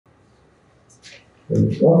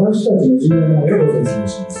私たちの事業内容を説明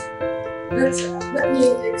します。Let me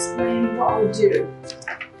explain what we do.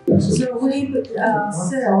 So we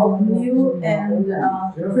sell new and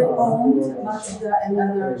pre-owned Mazda and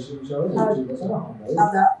other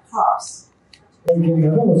cars. And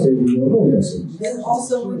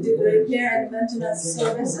also we do repair and maintenance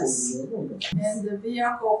services and the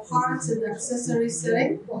vehicle parts and accessory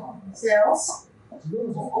sales.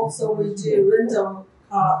 Also we do rental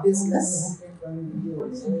car business.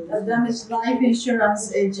 A damaged life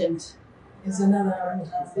insurance agent is another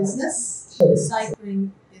business.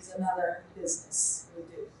 Cycling is another business we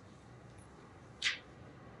do.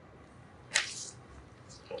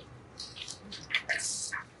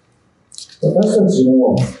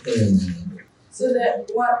 So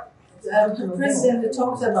that what the president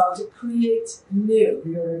talked about to create new,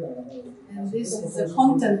 and this is the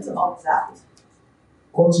content of that.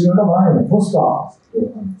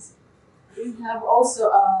 We have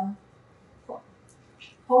also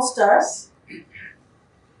posters.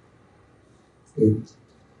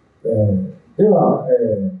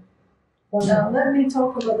 Let me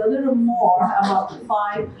talk about a little more about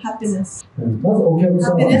 5 happiness.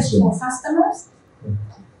 Happiness for customers.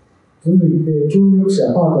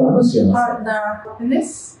 Partner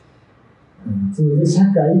happiness.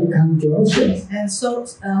 And so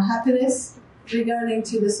happiness regarding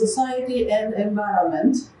to the society and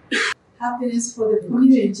environment. Happiness for the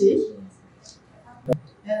community.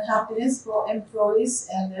 And happiness for employees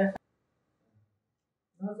and their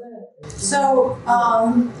families. So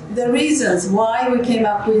the reasons why we came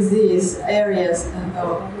up with these areas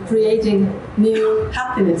of creating new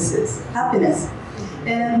happiness,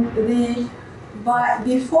 and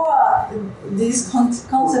before this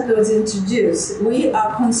concept was introduced, we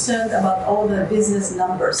are concerned about all the business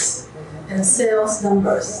numbers and sales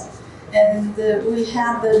numbers, and we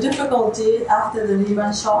had the difficulty after the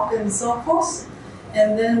Lehman shock and so forth,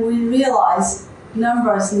 and then we realized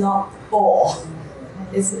numbers not all.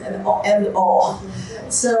 Is and all.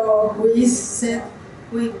 So we said,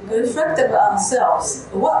 we reflected ourselves,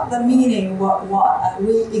 what the meaning, what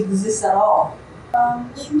we exist at all.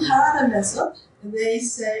 In Harada Method, they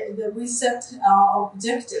say that we set our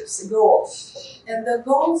objectives, goals, and the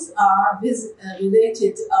goals are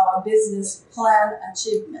related to our business plan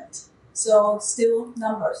achievement. So still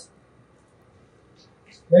numbers.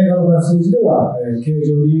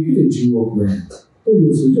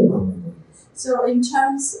 So in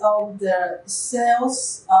terms of the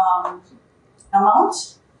sales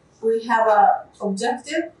amount, we have an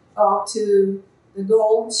objective to the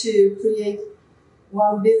goal to create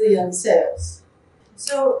 1 billion sales.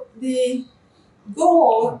 So the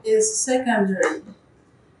goal is secondary,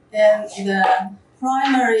 and the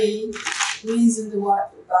primary reason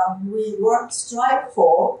what we strive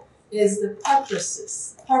for is the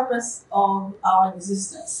purpose of our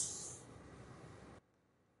existence.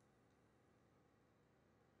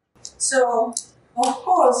 So, of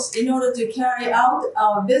course, in order to carry out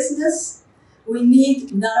our business, we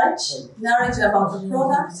need knowledge about the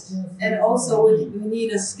product, and also we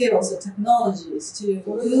need skills or technologies to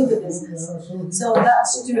do the business. So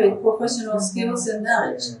that's through professional skills and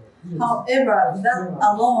knowledge. However, that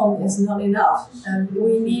alone is not enough, and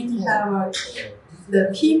we need to have the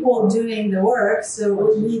people doing the work, so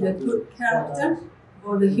we need a good character,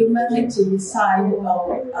 or the humanity side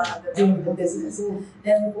of doing the business.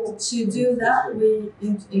 And to do that, we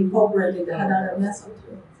incorporated the Harada Method.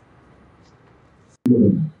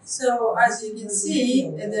 So as you can see,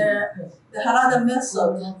 the Harada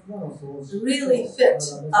Method really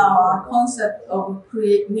fits our concept of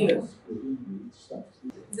create new.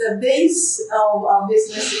 The base of our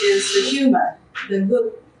business is the human, the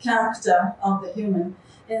good character of the human.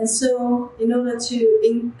 And so, in order to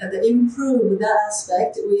improve that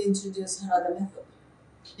aspect, we introduced Harada Method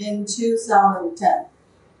in 2010.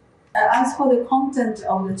 As for the content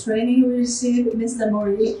of the training we received, Mr.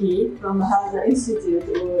 Moriki from the Harada Institute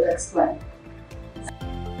will explain.